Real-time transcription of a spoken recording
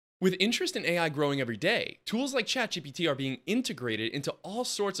With interest in AI growing every day, tools like ChatGPT are being integrated into all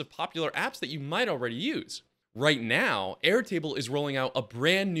sorts of popular apps that you might already use. Right now, Airtable is rolling out a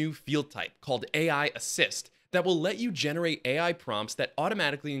brand new field type called AI Assist that will let you generate AI prompts that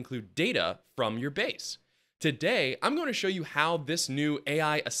automatically include data from your base. Today, I'm going to show you how this new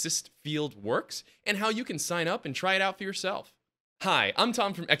AI Assist field works and how you can sign up and try it out for yourself. Hi, I'm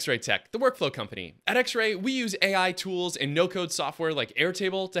Tom from xray.tech, the workflow company. At Xray, we use AI tools and no-code software like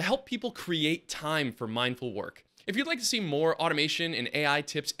Airtable to help people create time for mindful work. If you'd like to see more automation and AI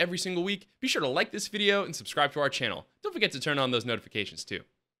tips every single week, be sure to like this video and subscribe to our channel. Don't forget to turn on those notifications too.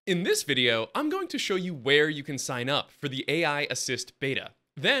 In this video, I'm going to show you where you can sign up for the AI Assist beta.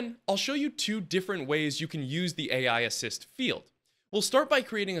 Then, I'll show you two different ways you can use the AI Assist field. We'll start by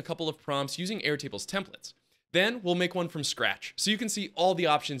creating a couple of prompts using Airtable's templates. Then we'll make one from scratch, so you can see all the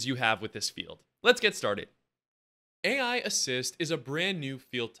options you have with this field. Let's get started. AI Assist is a brand new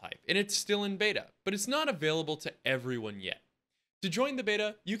field type, and it's still in beta, but it's not available to everyone yet. To join the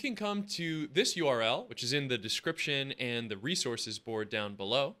beta, you can come to this URL, which is in the description and the resources board down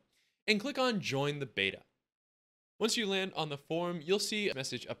below, and click on Join the Beta. Once you land on the form, you'll see a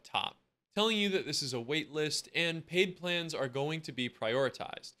message up top telling you that this is a wait list and paid plans are going to be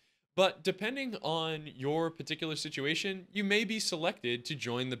prioritized. But depending on your particular situation, you may be selected to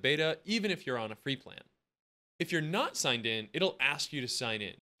join the beta even if you're on a free plan. If you're not signed in, it'll ask you to sign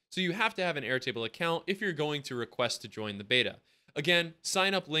in. So you have to have an Airtable account if you're going to request to join the beta. Again,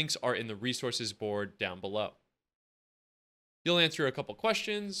 sign up links are in the resources board down below. You'll answer a couple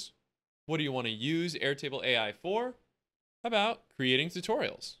questions. What do you want to use Airtable AI for? How about creating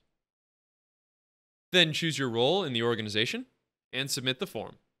tutorials? Then choose your role in the organization and submit the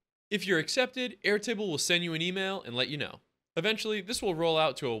form. If you're accepted, Airtable will send you an email and let you know. Eventually, this will roll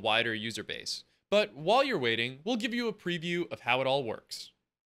out to a wider user base. But while you're waiting, we'll give you a preview of how it all works.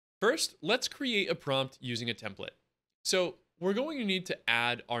 First, let's create a prompt using a template. So we're going to need to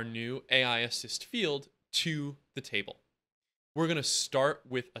add our new AI Assist field to the table. We're going to start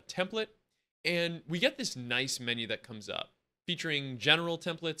with a template, and we get this nice menu that comes up featuring general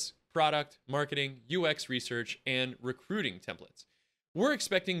templates, product, marketing, UX research, and recruiting templates. We're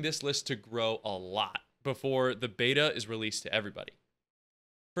expecting this list to grow a lot before the beta is released to everybody.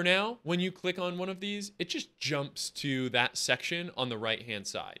 For now, when you click on one of these, it just jumps to that section on the right-hand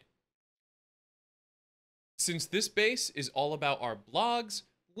side. Since this base is all about our blogs,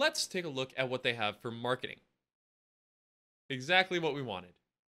 let's take a look at what they have for marketing. Exactly what we wanted,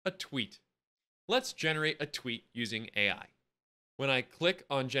 a tweet. Let's generate a tweet using AI. When I click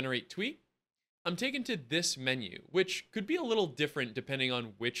on Generate Tweet, I'm taken to this menu, which could be a little different depending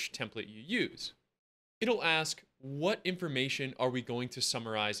on which template you use. It'll ask, what information are we going to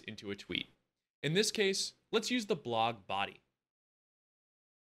summarize into a tweet? In this case, let's use the blog body.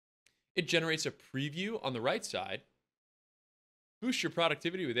 It generates a preview on the right side. Boost your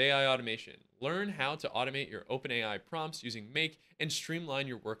productivity with AI automation. Learn how to automate your OpenAI prompts using Make and streamline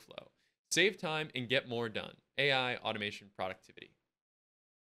your workflow. Save time and get more done. AI automation productivity.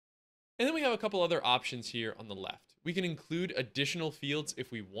 And then we have a couple other options here on the left. We can include additional fields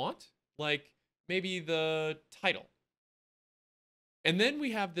if we want, like maybe the title. And then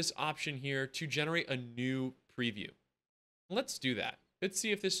we have this option here to generate a new preview. Let's do that. Let's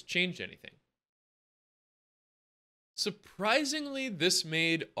see if this changed anything. Surprisingly, this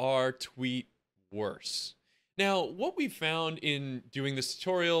made our tweet worse. Now, what we found in doing this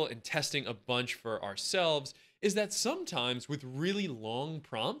tutorial and testing a bunch for ourselves is that sometimes with really long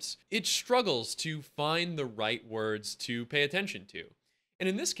prompts, it struggles to find the right words to pay attention to. And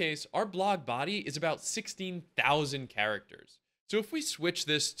in this case, our blog body is about 16,000 characters. So if we switch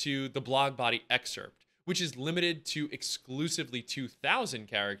this to the blog body excerpt, which is limited to exclusively 2,000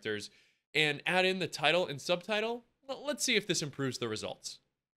 characters, and add in the title and subtitle, well, let's see if this improves the results.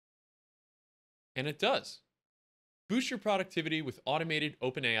 And it does. Boost your productivity with automated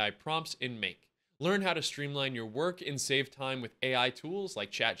OpenAI prompts in Make. Learn how to streamline your work and save time with AI tools like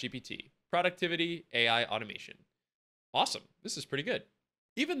ChatGPT. Productivity, AI automation. Awesome, this is pretty good.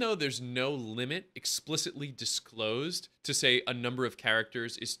 Even though there's no limit explicitly disclosed to say a number of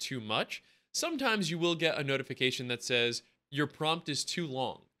characters is too much, sometimes you will get a notification that says your prompt is too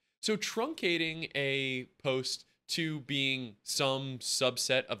long. So truncating a post to being some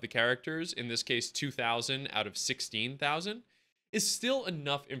subset of the characters, in this case 2,000 out of 16,000, is still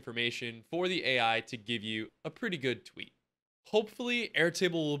enough information for the AI to give you a pretty good tweet. Hopefully,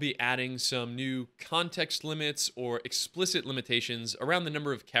 Airtable will be adding some new context limits or explicit limitations around the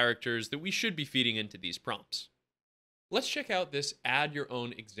number of characters that we should be feeding into these prompts. Let's check out this Add Your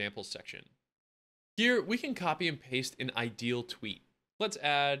Own Examples section. Here, we can copy and paste an ideal tweet. Let's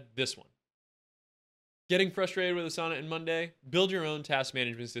add this one. Getting frustrated with Asana and Monday? Build your own task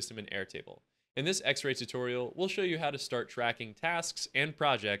management system in Airtable. In this X-ray tutorial, we'll show you how to start tracking tasks and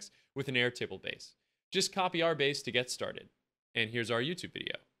projects with an Airtable base. Just copy our base to get started. And here's our YouTube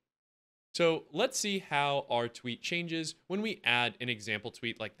video. So let's see how our tweet changes when we add an example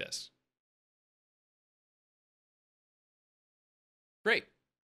tweet like this. Great.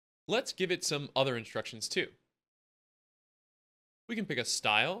 Let's give it some other instructions too. We can pick a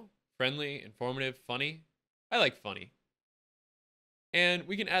style, friendly, informative, funny. I like funny. And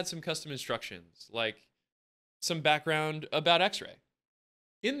we can add some custom instructions, like some background about X-ray.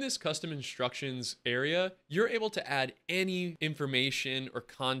 In this custom instructions area, you're able to add any information or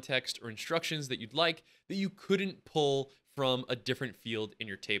context or instructions that you'd like that you couldn't pull from a different field in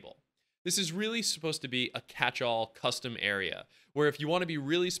your table. This is really supposed to be a catch-all custom area, where if you want to be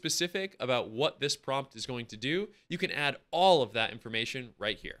really specific about what this prompt is going to do, you can add all of that information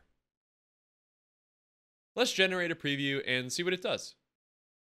right here. Let's generate a preview and see what it does.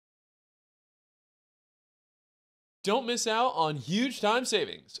 Don't miss out on huge time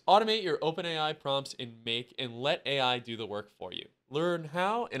savings. Automate your OpenAI prompts in Make and let AI do the work for you. Learn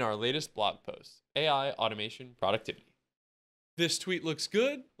how in our latest blog post, AI Automation Productivity. This tweet looks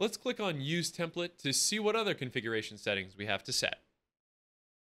good. Let's click on Use Template to see what other configuration settings we have to set.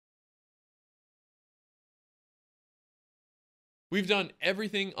 We've done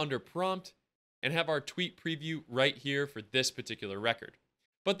everything under prompt and have our tweet preview right here for this particular record.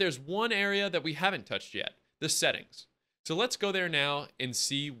 But there's one area that we haven't touched yet, the settings. So let's go there now and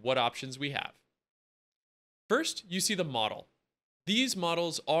see what options we have. First, you see the model. These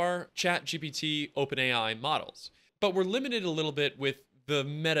models are ChatGPT OpenAI models, but we're limited a little bit with the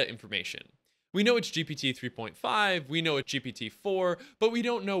meta information. We know it's GPT 3.5, we know it's GPT 4, but we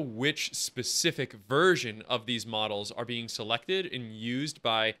don't know which specific version of these models are being selected and used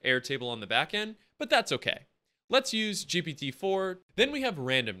by Airtable on the back end, but that's okay. Let's use GPT 4. Then we have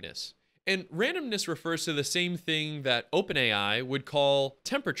randomness. And randomness refers to the same thing that OpenAI would call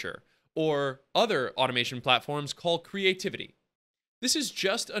temperature, or other automation platforms call creativity. This is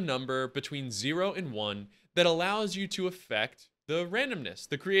just a number between 0 and 1 that allows you to affect the randomness,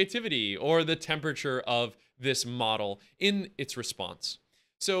 the creativity, or the temperature of this model in its response.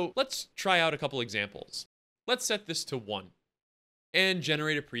 So let's try out a couple examples. Let's set this to 1 and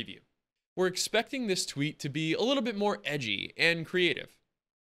generate a preview. We're expecting this tweet to be a little bit more edgy and creative.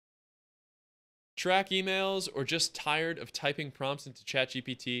 Track emails or just tired of typing prompts into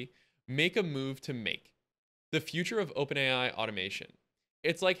ChatGPT? Make a move to Make. The future of OpenAI automation.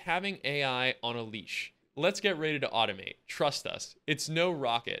 It's like having AI on a leash. Let's get ready to automate. Trust us. It's no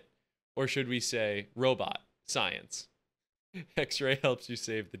rocket. Or should we say robot science. X-ray helps you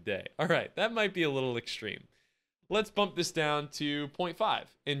save the day. All right, that might be a little extreme. Let's bump this down to 0.5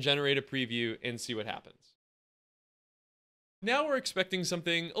 and generate a preview and see what happens. Now we're expecting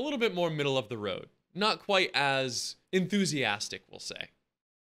something a little bit more middle of the road. Not quite as enthusiastic, we'll say.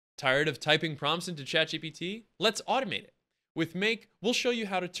 Tired of typing prompts into ChatGPT? Let's automate it. With Make, we'll show you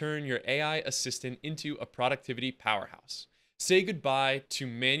how to turn your AI assistant into a productivity powerhouse. Say goodbye to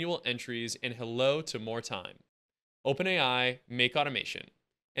manual entries and hello to more time. OpenAI, Make automation,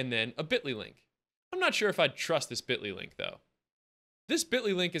 and then a bit.ly link. I'm not sure if I'd trust this bit.ly link though. This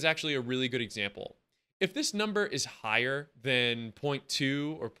bit.ly link is actually a really good example. If this number is higher than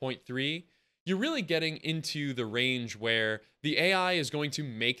 0.2 or 0.3, you're really getting into the range where the AI is going to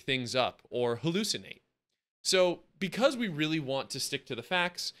make things up or hallucinate. So because we really want to stick to the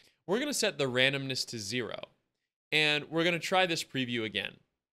facts, we're going to set the randomness to 0. And we're going to try this preview again.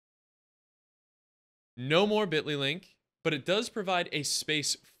 No more bit.ly link, but it does provide a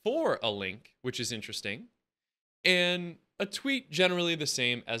space for a link, which is interesting, and a tweet generally the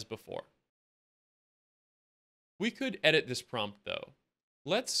same as before. We could edit this prompt though.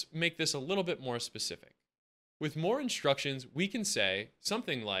 Let's make this a little bit more specific. With more instructions, we can say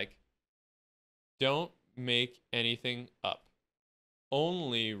something like, don't make anything up.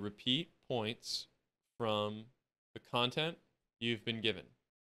 Only repeat points from the content you've been given.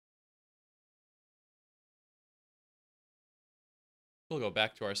 We'll go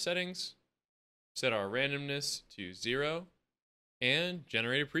back to our settings, set our randomness to 0, and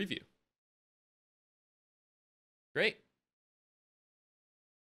generate a preview. Great.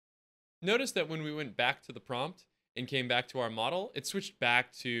 Notice that when we went back to the prompt and came back to our model, it switched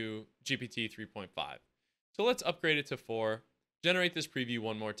back to GPT 3.5. So let's upgrade it to 4, generate this preview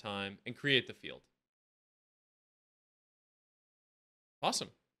one more time, and create the field. Awesome.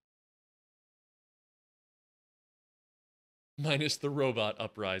 Minus the robot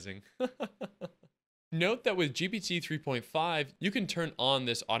uprising. Note that with GPT 3.5, you can turn on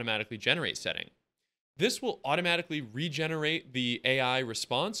this automatically generate setting. This will automatically regenerate the AI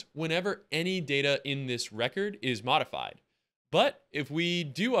response whenever any data in this record is modified. But if we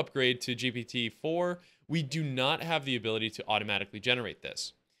do upgrade to GPT-4, we do not have the ability to automatically generate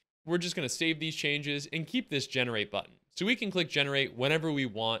this. We're just going to save these changes and keep this generate button, so we can click generate whenever we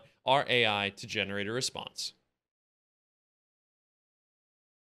want our AI to generate a response.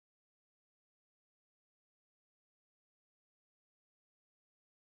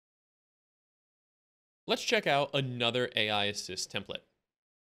 Let's check out another AI Assist template.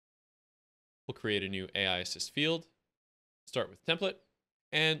 We'll create a new AI Assist field, start with template,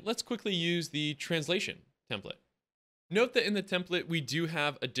 and let's quickly use the translation template. Note that in the template, we do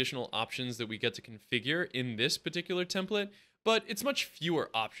have additional options that we get to configure in this particular template, but it's much fewer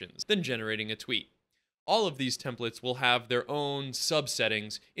options than generating a tweet. All of these templates will have their own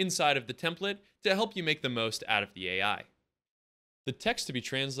subsettings inside of the template to help you make the most out of the AI. The text to be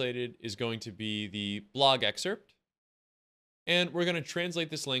translated is going to be the blog excerpt, and we're going to translate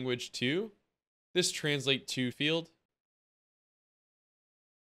this language to this translate to field.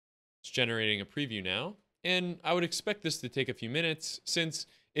 It's generating a preview now, and I would expect this to take a few minutes since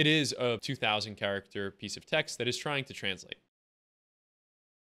it is a 2,000 character piece of text that is trying to translate.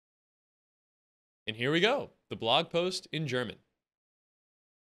 And here we go, the blog post in German.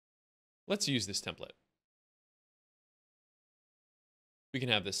 Let's use this template. We can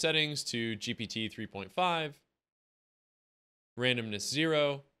have the settings to GPT 3.5, randomness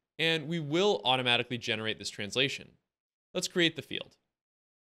 0, and we will automatically generate this translation. Let's create the field.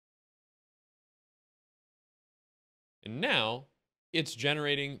 And now it's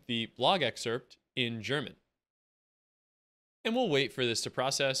generating the blog excerpt in German. And we'll wait for this to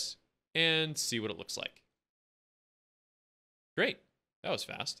process and see what it looks like. Great, that was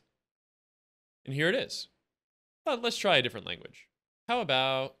fast. And here it is. But let's try a different language. How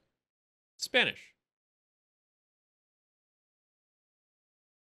about Spanish?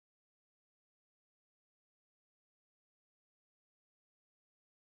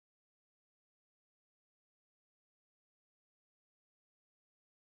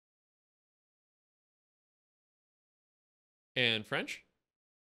 And French?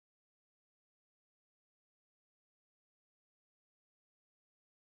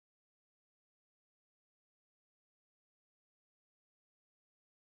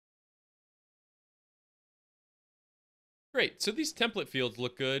 Great, so these template fields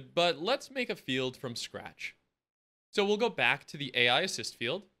look good, but let's make a field from scratch. So we'll go back to the AI Assist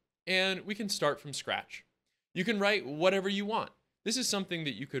field, and we can start from scratch. You can write whatever you want. This is something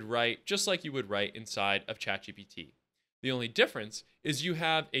that you could write just like you would write inside of ChatGPT. The only difference is you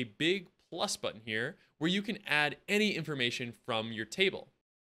have a big plus button here where you can add any information from your table.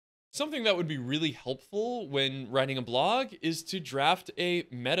 Something that would be really helpful when writing a blog is to draft a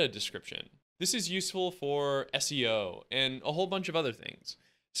meta description. This is useful for SEO and a whole bunch of other things.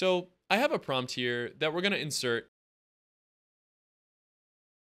 So I have a prompt here that we're going to insert.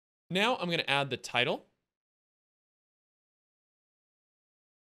 Now I'm going to add the title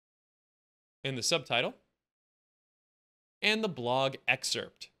and the subtitle and the blog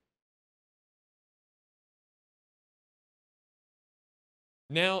excerpt.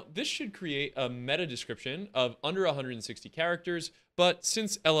 Now, this should create a meta description of under 160 characters, but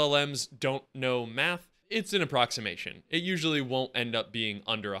since LLMs don't know math, it's an approximation. It usually won't end up being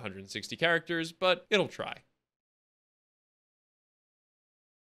under 160 characters, but it'll try.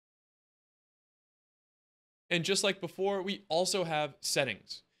 And just like before, we also have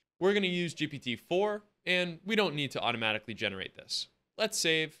settings. We're going to use GPT-4, and we don't need to automatically generate this. Let's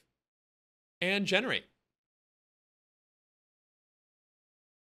save and generate.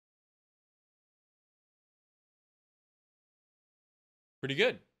 Pretty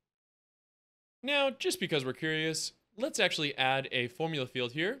good. Now, just because we're curious, let's actually add a formula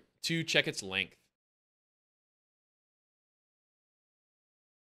field here to check its length.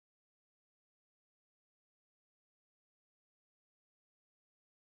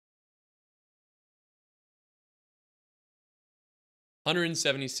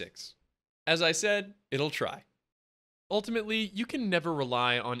 $176. As I said, it'll try. Ultimately, you can never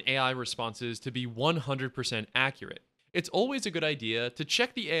rely on AI responses to be 100% accurate. It's always a good idea to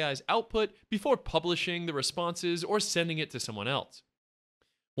check the AI's output before publishing the responses or sending it to someone else.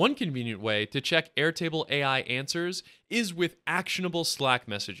 One convenient way to check Airtable AI answers is with actionable Slack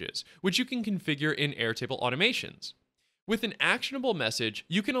messages, which you can configure in Airtable automations. With an actionable message,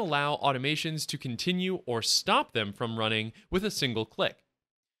 you can allow automations to continue or stop them from running with a single click.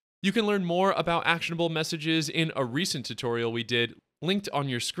 You can learn more about actionable messages in a recent tutorial we did linked on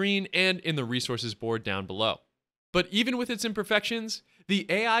your screen and in the resources board down below. But even with its imperfections, the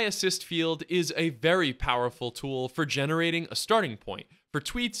AI Assist field is a very powerful tool for generating a starting point for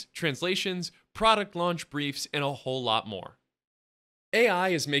tweets, translations, product launch briefs, and a whole lot more. AI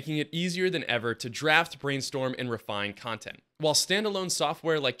is making it easier than ever to draft, brainstorm, and refine content. While standalone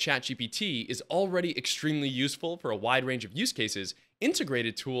software like ChatGPT is already extremely useful for a wide range of use cases,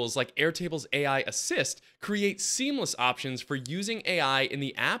 integrated tools like Airtable's AI Assist create seamless options for using AI in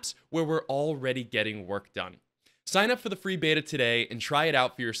the apps where we're already getting work done. Sign up for the free beta today and try it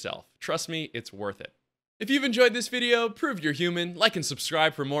out for yourself. Trust me, it's worth it. If you've enjoyed this video, prove you're human, like and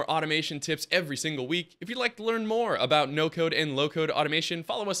subscribe for more automation tips every single week. If you'd like to learn more about no-code and low-code automation,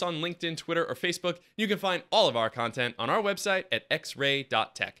 follow us on LinkedIn, Twitter, or Facebook. You can find all of our content on our website at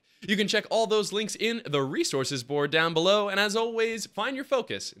xray.tech. You can check all those links in the resources board down below, and as always, find your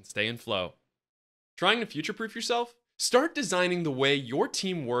focus and stay in flow. Trying to future-proof yourself? Start designing the way your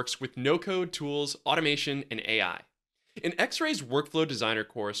team works with no-code tools, automation, and AI. In Xray's Workflow Designer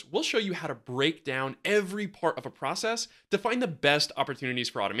course, we'll show you how to break down every part of a process to find the best opportunities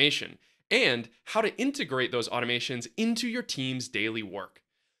for automation, and how to integrate those automations into your team's daily work.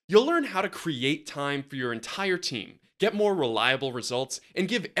 You'll learn how to create time for your entire team, get more reliable results, and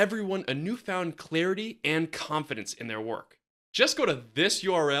give everyone a newfound clarity and confidence in their work. Just go to this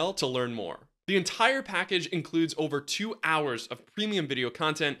URL to learn more. The entire package includes over 2 hours of premium video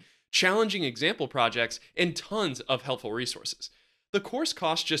content, challenging example projects, and tons of helpful resources. The course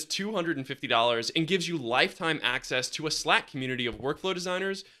costs just $250 and gives you lifetime access to a Slack community of workflow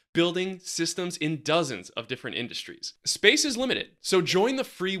designers building systems in dozens of different industries. Space is limited, so join the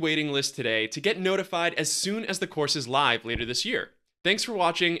free waiting list today to get notified as soon as the course is live later this year. Thanks for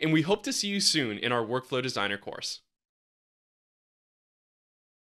watching, and we hope to see you soon in our Workflow Designer course.